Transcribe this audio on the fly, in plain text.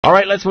All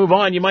right, let's move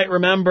on. You might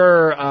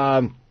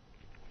remember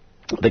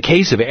the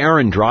case of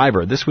Aaron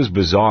Driver. This was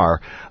bizarre.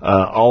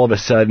 All of a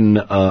sudden,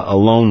 a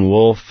lone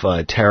wolf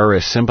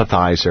terrorist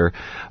sympathizer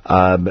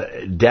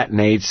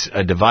detonates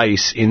a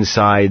device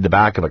inside the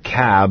back of a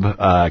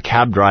cab.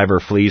 Cab driver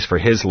flees for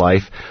his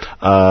life,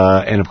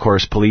 and of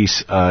course,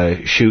 police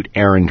shoot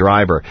Aaron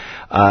Driver.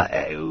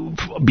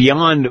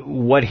 Beyond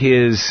what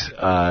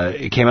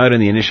came out in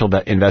the initial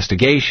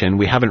investigation,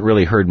 we haven't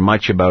really heard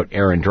much about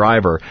Aaron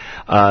Driver.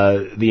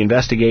 The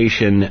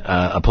investigation,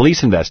 a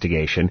police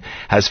investigation,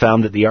 has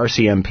found that the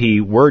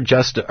RCMP were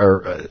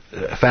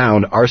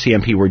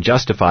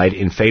justified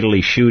in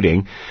fatally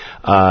shooting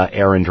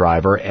Aaron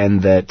Driver,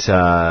 and that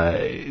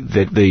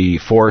the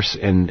force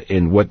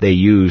in what they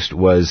used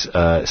was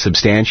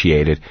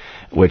substantiated.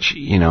 Which,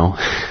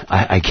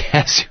 I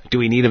guess, do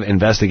we need an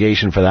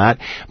investigation for that?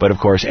 But of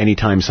course,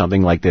 anytime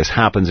something like this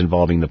happens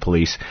involving the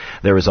police,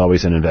 there is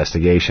always an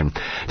investigation.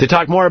 To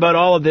talk more about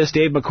all of this,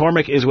 Dave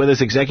McCormack is with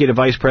us, Executive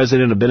Vice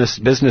President of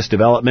Business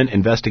Development,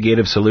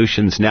 Investigative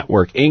Solutions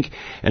Network, Inc.,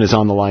 and is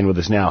on the line with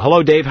us now.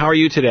 Hello, Dave. How are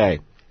you today?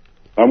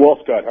 I'm well,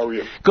 Scott. How are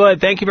you? Good.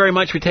 Thank you very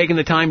much for taking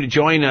the time to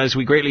join us.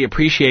 We greatly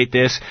appreciate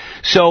this.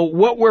 So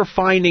what we're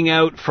finding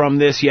out from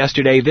this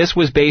yesterday, this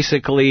was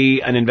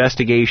basically an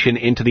investigation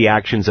into the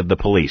actions of the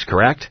police,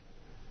 correct?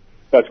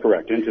 That's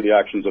correct, into the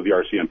actions of the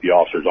RCMP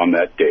officers on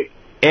that day.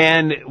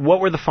 And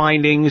what were the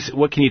findings?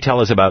 What can you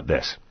tell us about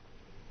this?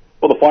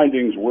 Well, the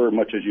findings were,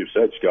 much as you've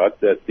said,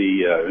 Scott, that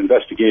the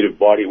investigative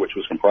body, which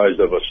was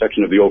comprised of a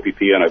section of the OPP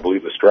and I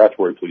believe the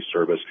Strathroy Police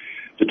Service,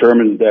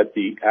 determined that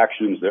the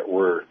actions that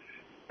were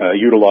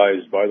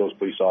utilized by those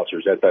police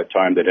officers at that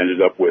time that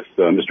ended up with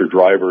Mr.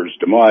 Driver's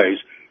demise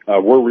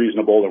were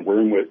reasonable and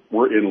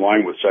were in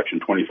line with Section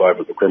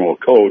 25 of the Criminal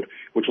Code,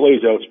 which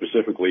lays out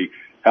specifically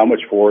how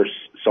much force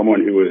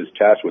someone who is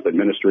tasked with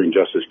administering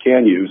justice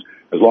can use,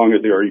 as long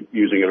as they are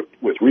using it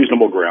with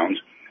reasonable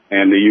grounds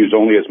and they use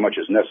only as much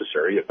as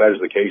necessary. If that is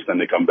the case, then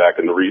they come back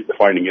and the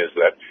finding is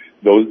that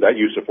that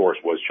use of force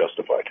was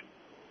justified.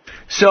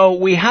 So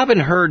we haven't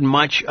heard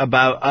much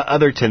about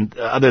other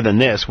than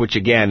this, which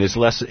again is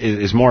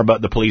more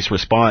about the police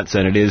response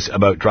than it is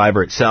about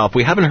Driver itself.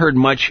 We haven't heard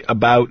much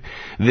about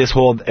this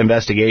whole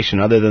investigation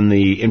other than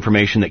the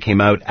information that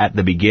came out at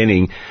the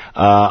beginning.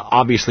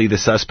 Obviously, the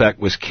suspect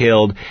was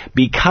killed.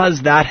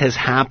 Because that has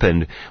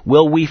happened,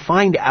 will we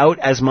find out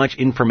as much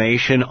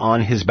information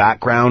on his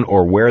background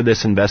or where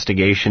this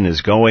investigation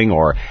is going,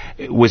 or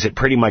was it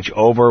pretty much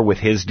over with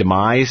his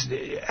demise?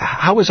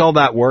 How is all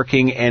that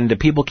working, and do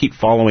people keep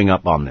following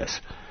up on this?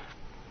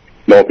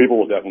 No, people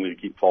will definitely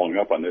keep following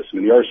up on this. I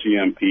mean, the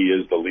RCMP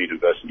is the lead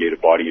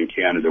investigative body in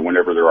Canada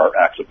whenever there are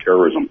acts of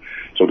terrorism.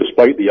 So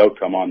despite the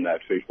outcome on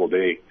that fateful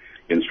day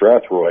in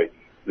Strathroy,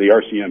 the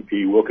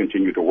RCMP will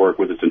continue to work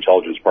with its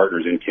intelligence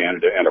partners in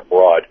Canada and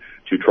abroad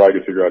to try to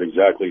figure out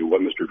exactly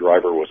what Mr.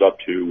 Driver was up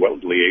to,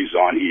 what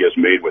liaison he has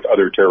made with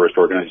other terrorist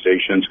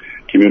organizations,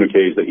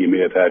 communiques that he may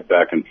have had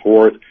back and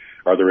forth.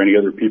 Are there any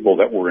other people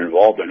that were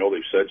involved? I know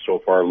they've said so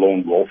far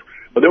lone wolf,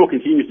 but they will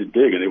continue to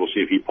dig, and they will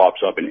see if he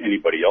pops up in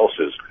anybody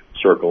else's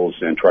circles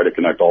and try to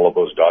connect all of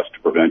those dots to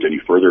prevent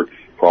any further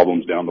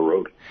problems down the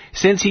road.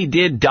 Since he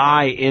did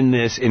die in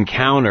this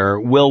encounter,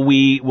 will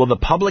the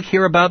public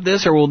hear about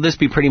this, or will this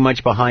be pretty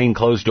much behind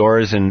closed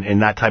doors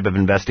and that type of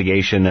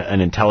investigation,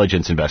 an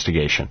intelligence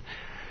investigation?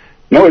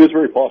 No, it is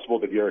very possible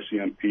that the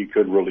RCMP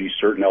could release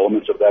certain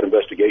elements of that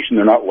investigation.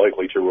 They're not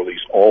likely to release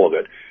all of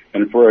it.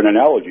 And for an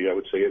analogy, I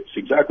would say it's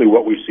exactly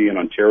what we see in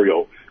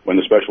Ontario when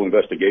the Special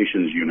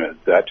Investigations Unit,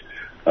 that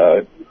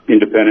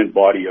independent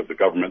body of the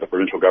government, the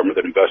provincial government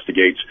that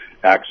investigates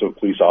acts of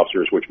police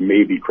officers which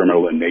may be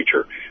criminal in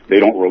nature. They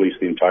don't release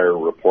the entire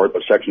report,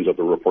 but sections of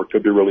the report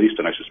could be released,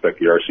 and I suspect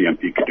the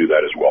RCMP could do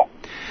that as well.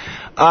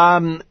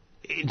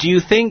 Do you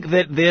think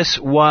that this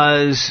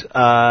was,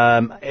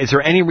 is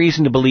there any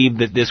reason to believe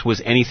that this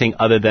was anything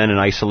other than an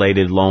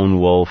isolated lone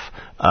wolf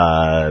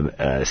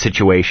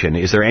situation?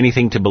 Is there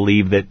anything to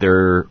believe that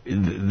there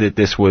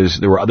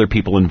were other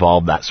people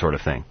involved, that sort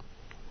of thing?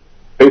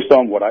 Based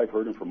on what I've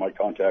heard and from my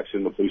contacts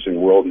in the policing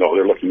world, no,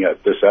 they're looking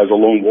at this as a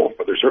lone wolf,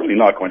 but they're certainly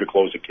not going to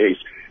close a case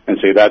and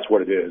say that's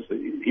what it is.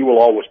 He will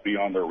always be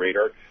on their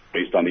radar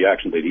based on the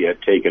action that he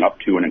had taken up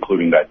to and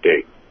including that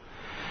day.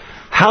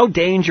 How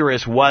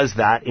dangerous was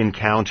that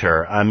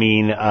encounter? I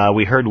mean,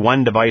 we heard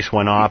one device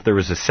went off. There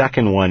was a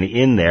second one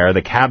in there.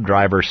 The cab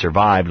driver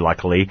survived,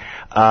 luckily.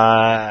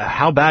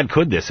 How bad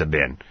could this have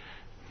been?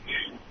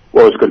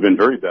 Well, this could have been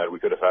very bad. We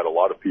could have had a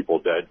lot of people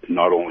dead,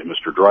 not only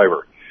Mr.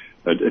 Driver.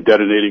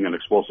 Detonating an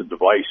explosive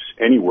device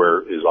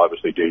anywhere is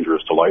obviously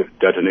dangerous to life.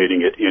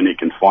 Detonating it in a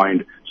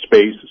confined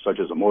space, such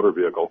as a motor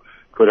vehicle,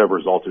 could have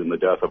resulted in the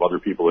death of other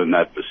people in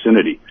that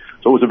vicinity.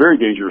 So it was a very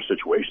dangerous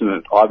situation,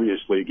 and it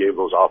obviously gave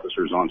those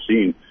officers on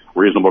scene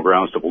reasonable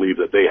grounds to believe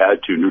that they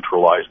had to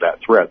neutralize that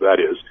threat.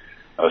 That is,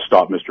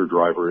 stop Mr.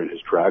 Driver in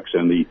his tracks.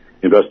 And the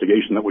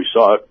investigation that we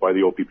saw by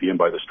the OPP and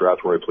by the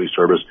Strathroy Police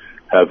Service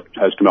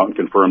has come out and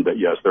confirmed that,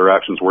 yes, their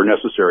actions were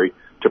necessary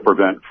to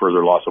prevent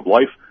further loss of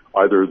life,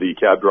 either the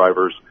cab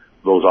drivers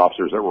those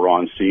officers that were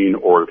on scene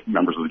or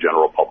members of the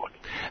general public.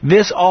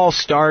 This all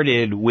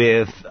started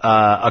with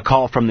a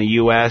call from the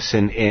U.S.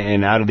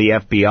 and out of the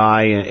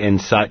FBI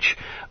and such.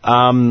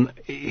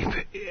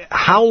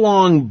 How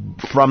long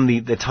from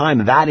the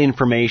time that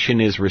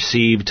information is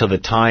received to the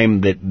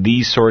time that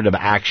these sort of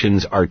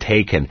actions are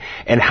taken?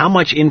 And how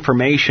much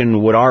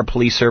information would our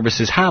police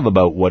services have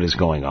about what is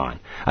going on?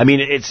 I mean,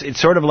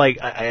 it's sort of like,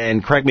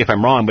 and correct me if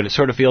I'm wrong, but it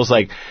sort of feels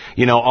like,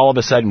 all of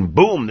a sudden,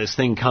 boom, this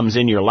thing comes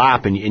in your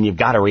lap and you've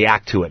got to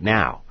react to it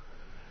now.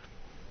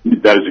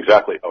 That is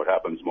exactly how it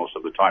happens most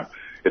of the time.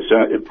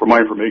 For my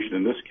information,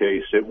 in this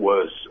case, it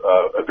was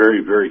a very,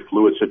 very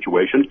fluid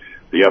situation.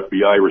 The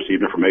FBI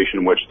received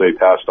information which they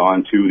passed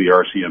on to the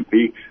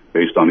RCMP.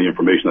 Based on the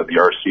information that the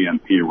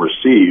RCMP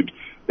received,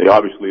 they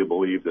obviously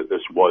believed that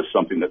this was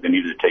something that they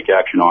needed to take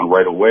action on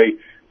right away,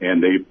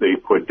 and they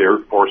put their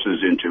forces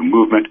into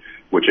movement,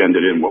 which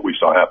ended in what we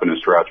saw happen in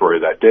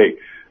Strathroy that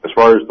day. As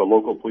far as the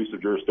local police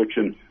of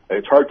jurisdiction,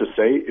 it's hard to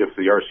say if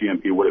the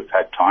RCMP would have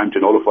had time to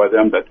notify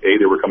them that A,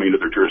 they were coming into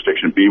their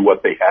jurisdiction, B,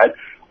 what they had.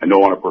 I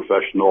know on a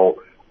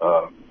professional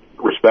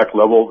respect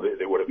level,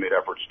 they would have made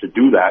efforts to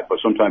do that, but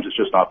sometimes it's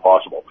just not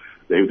possible.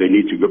 They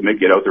need to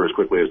get out there as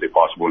quickly as they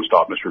possible and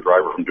stop Mr.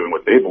 Driver from doing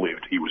what they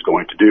believed he was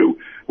going to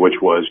do, which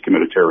was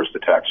commit a terrorist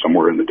attack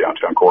somewhere in the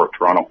downtown core of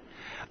Toronto.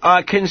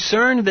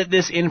 Concerned that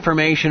this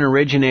information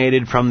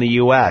originated from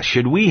the U.S.,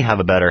 should we have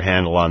a better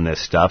handle on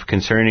this stuff,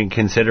 considering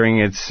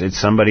it's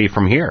somebody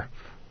from here?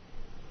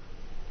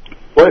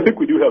 Well, I think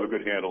we do have a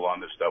good handle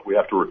on this stuff. We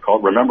have to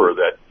remember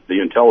that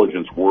the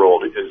intelligence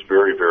world is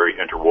very, very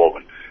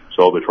interwoven.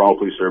 So the Toronto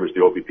Police Service,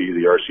 the OPP,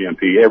 the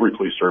RCMP, every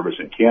police service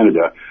in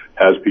Canada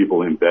has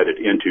people embedded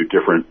into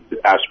different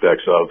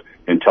aspects of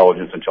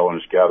intelligence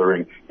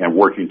gathering, and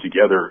working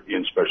together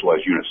in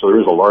specialized units. So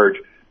there is a large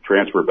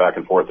transfer back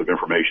and forth of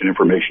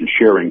information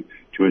sharing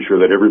to ensure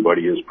that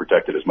everybody is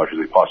protected as much as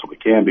they possibly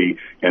can be,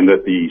 and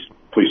that the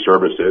police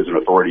services and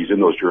authorities in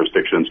those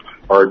jurisdictions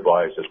are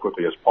advised as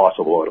quickly as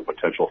possible of a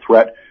potential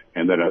threat,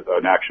 and then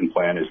an action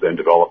plan is then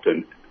developed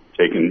and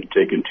taken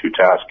to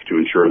task to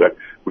ensure that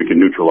we can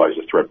neutralize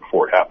the threat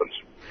before it happens.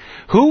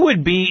 Who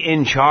would be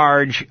in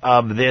charge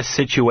of this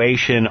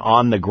situation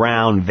on the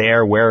ground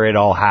there where it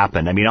all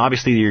happened? I mean,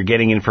 obviously you're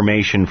getting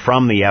information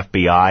from the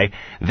FBI.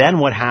 Then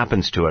what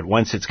happens to it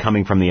once it's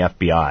coming from the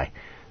FBI?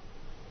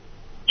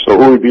 So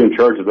who would be in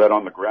charge of that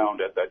on the ground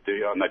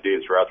on that day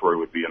in Strathroy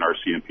would be an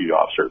RCMP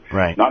officer.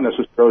 Right. Not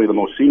necessarily the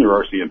most senior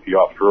RCMP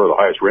officer or the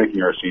highest ranking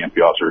RCMP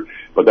officer,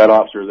 but that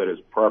officer that is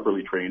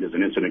properly trained as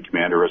an incident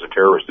commander, as a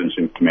terrorist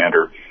incident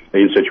commander.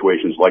 In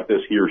situations like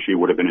this, he or she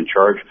would have been in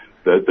charge,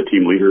 the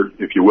team leader,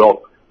 if you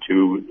will,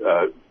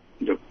 to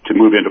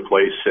move into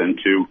place and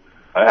to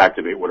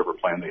activate whatever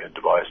plan they had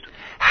devised.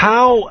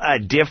 How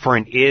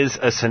different is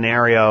a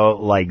scenario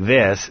like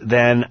this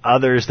than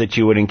others that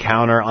you would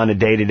encounter on a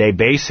day-to-day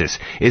basis?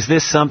 Is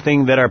this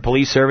something that our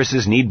police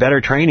services need better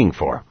training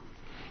for?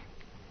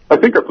 I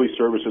think our police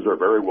services are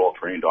very well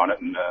trained on it,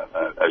 and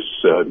as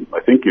I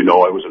think you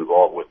know, I was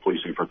involved with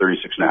policing for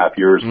 36 and a half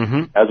years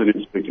as an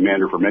incident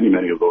commander for many,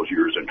 many of those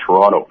years in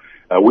Toronto.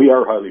 We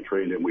are highly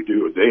trained, and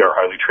they are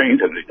highly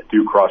trained, and they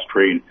do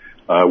cross-train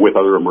with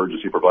other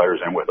emergency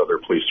providers and with other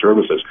police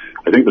services.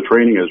 I think the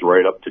training is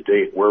right up to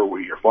date. Where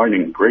we are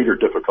finding greater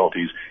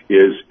difficulties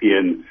is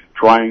in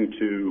trying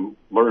to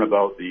learn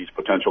about these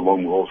potential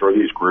lone wolves or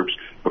these groups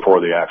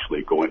before they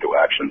actually go into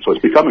action. So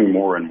it's becoming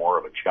more and more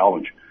of a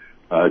challenge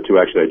to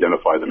actually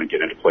identify them and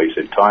get into place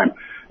in time.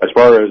 As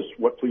far as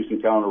what police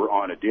encounter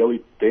on a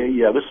daily day,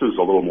 this is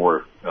a little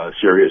more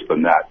serious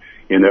than that,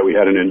 in that we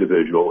had an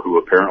individual who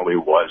apparently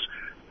was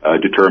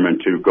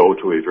determined to go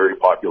to a very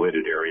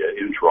populated area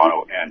in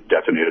Toronto and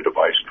detonate a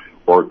device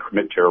or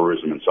commit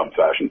terrorism in some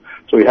fashion.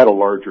 So he had a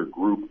larger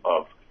group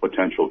of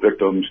potential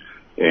victims,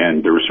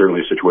 and there was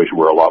certainly a situation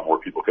where a lot more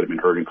people could have been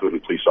hurt,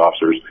 including police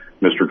officers,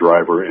 Mr.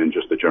 Driver, and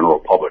just the general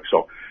public.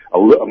 So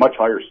a much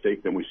higher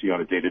stake than we see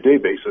on a day-to-day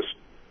basis,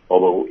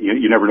 although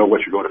you never know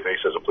what you're going to face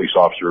as a police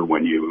officer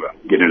when you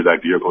get into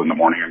that vehicle in the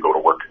morning and go to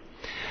work.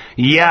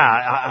 Yeah,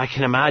 I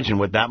can imagine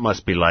what that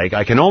must be like.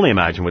 I can only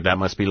imagine what that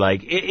must be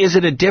like. Is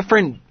it a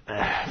different,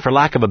 for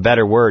lack of a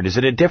better word, is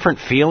it a different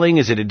feeling?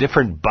 Is it a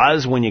different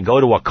buzz when you go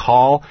to a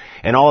call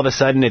and all of a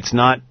sudden it's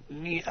not,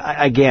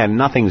 again,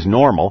 nothing's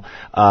normal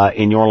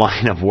in your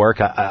line of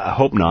work. I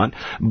hope not.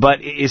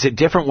 But is it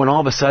different when all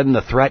of a sudden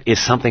the threat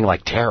is something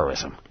like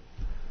terrorism?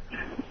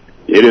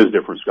 It is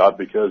different, Scott,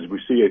 because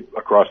we see it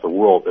across the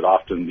world that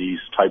often these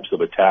types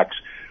of attacks,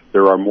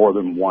 there are more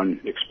than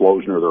one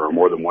explosion, or there are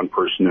more than one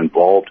person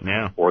involved,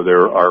 or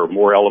there are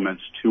more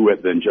elements to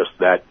it than just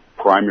that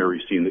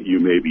primary scene that you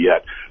may be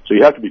at. So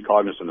you have to be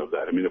cognizant of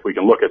that. I mean, if we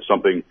can look at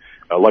something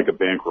like a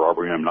bank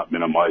robbery, I'm not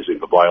minimizing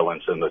the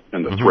violence and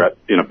the threat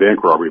in a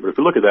bank robbery, but if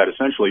you look at that,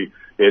 essentially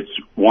it's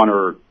one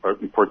or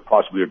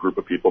possibly a group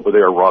of people, but they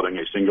are robbing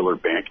a singular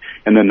bank,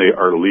 and then they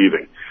are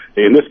leaving.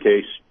 In this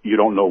case, you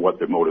don't know what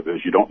the motive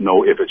is. You don't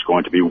know if it's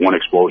going to be one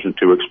explosion,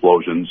 two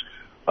explosions,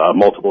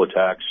 multiple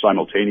attacks,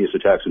 simultaneous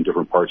attacks in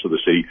different parts of the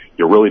city.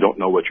 You really don't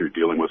know what you're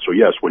dealing with. So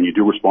yes, when you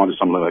do respond to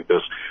something like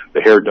this,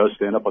 the hair does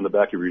stand up on the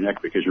back of your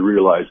neck because you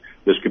realize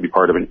this could be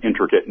part of an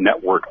intricate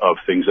network of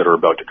things that are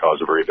about to cause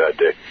a very bad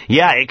day.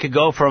 Yeah, it could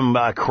go from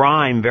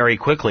crime very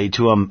quickly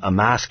to a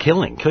mass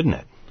killing, couldn't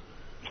it?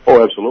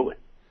 Oh, absolutely.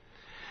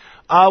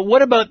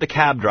 What about the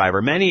cab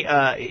driver?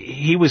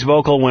 He was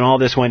vocal when all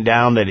this went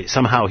down that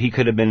somehow he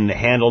could have been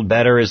handled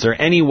better. Is there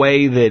any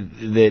way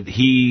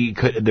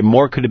that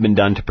more could have been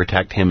done to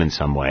protect him in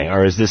some way?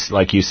 Or is this,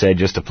 like you said,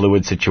 just a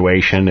fluid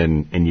situation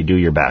and you do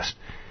your best?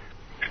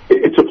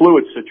 It's a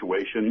fluid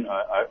situation.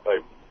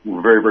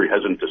 I'm very, very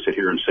hesitant to sit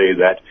here and say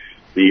that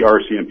the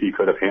RCMP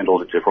could have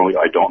handled it differently.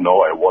 I don't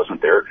know. I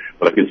wasn't there.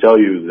 But I can tell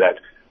you that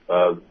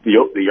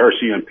the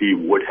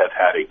RCMP would have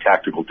had a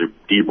tactical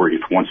debrief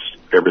once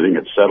everything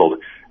had settled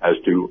as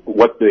to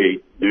what they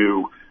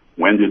knew,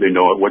 when did they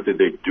know it, what did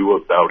they do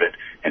about it,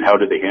 and how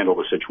did they handle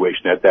the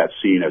situation at that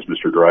scene as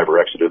Mr. Driver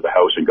exited the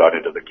house and got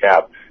into the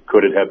cab.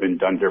 Could it have been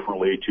done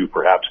differently to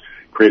perhaps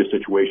create a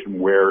situation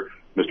where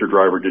Mr.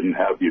 Driver didn't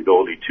have the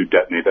ability to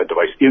detonate that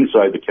device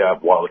inside the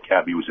cab while the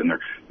cabbie was in there?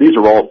 These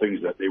are all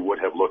things that they would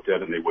have looked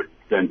at, and they would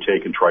then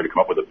take and try to come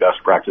up with the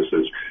best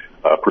practices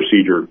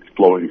procedure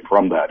flowing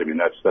from that. I mean,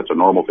 that's a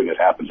normal thing that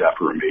happens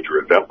after a major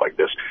event like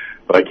this.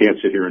 But I can't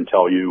sit here and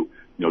tell you,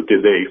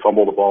 did they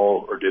fumble the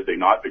ball or did they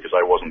not? Because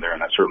I wasn't there,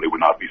 and that certainly would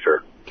not be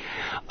fair.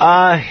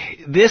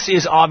 This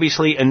is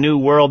obviously a new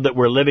world that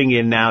we're living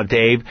in now,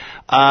 Dave.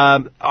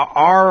 And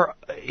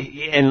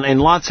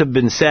lots have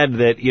been said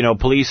that,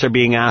 police are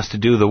being asked to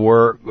do the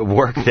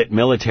work that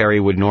military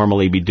would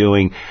normally be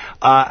doing.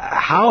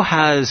 How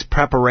has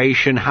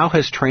preparation, how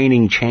has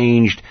training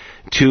changed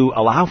to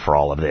allow for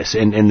all of this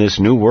in this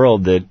new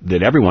world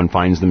that everyone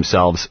finds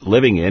themselves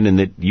living in and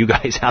that you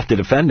guys have to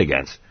defend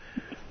against?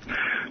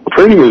 Well,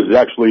 training has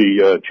actually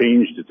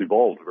changed. It's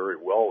evolved very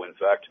well. In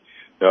fact,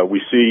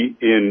 we see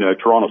in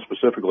Toronto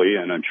specifically,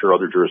 and I'm sure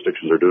other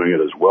jurisdictions are doing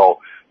it as well,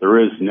 there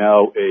is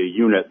now a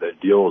unit that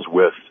deals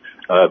with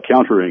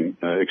countering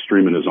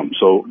extremism.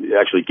 So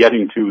actually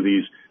getting to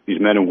these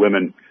men and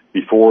women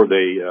before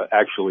they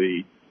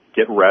actually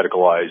get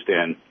radicalized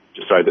and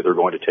decide that they're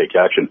going to take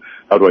action,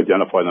 how to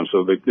identify them.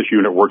 So this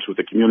unit works with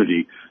the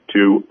community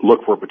to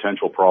look for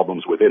potential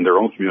problems within their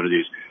own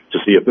communities to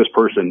see if this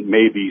person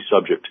may be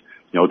subject,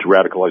 to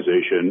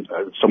radicalization,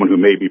 someone who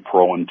may be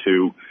prone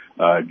to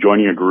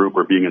joining a group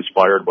or being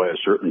inspired by a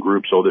certain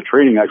group. So the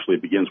training actually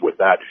begins with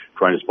that,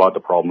 trying to spot the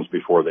problems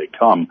before they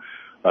come.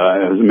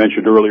 As I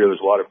mentioned earlier, there's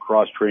a lot of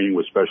cross-training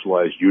with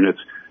specialized units.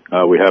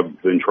 We have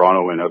in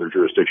Toronto and other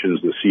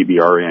jurisdictions the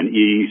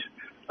CBRNE,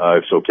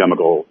 so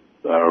chemical,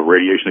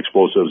 radiation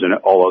explosives and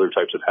all other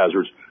types of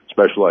hazards,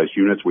 specialized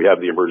units. We have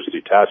the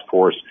emergency task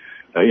force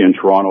in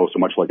Toronto, so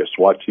much like a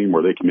SWAT team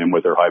where they come in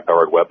with their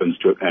high-powered weapons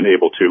and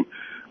able to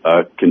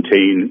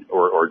contain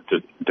or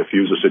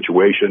diffuse a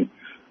situation,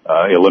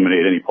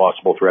 eliminate any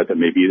possible threat that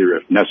may be there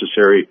if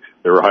necessary.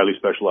 There are highly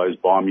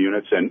specialized bomb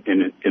units, and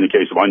in the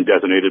case of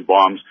undetonated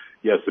bombs,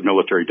 yes, the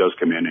military does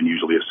come in and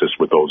usually assist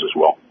with those as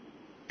well,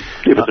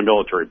 if it's a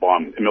military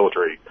bomb, a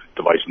military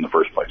device in the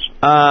first place.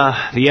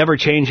 The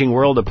ever-changing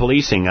world of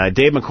policing.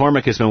 Dave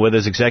McCormack has been with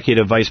us,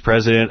 Executive Vice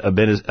President of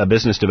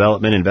Business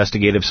Development,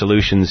 Investigative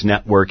Solutions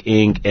Network,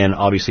 Inc., and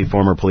obviously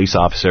former police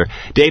officer.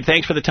 Dave,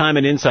 thanks for the time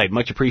and insight.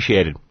 Much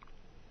appreciated.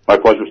 My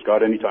pleasure,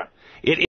 Scott. Anytime.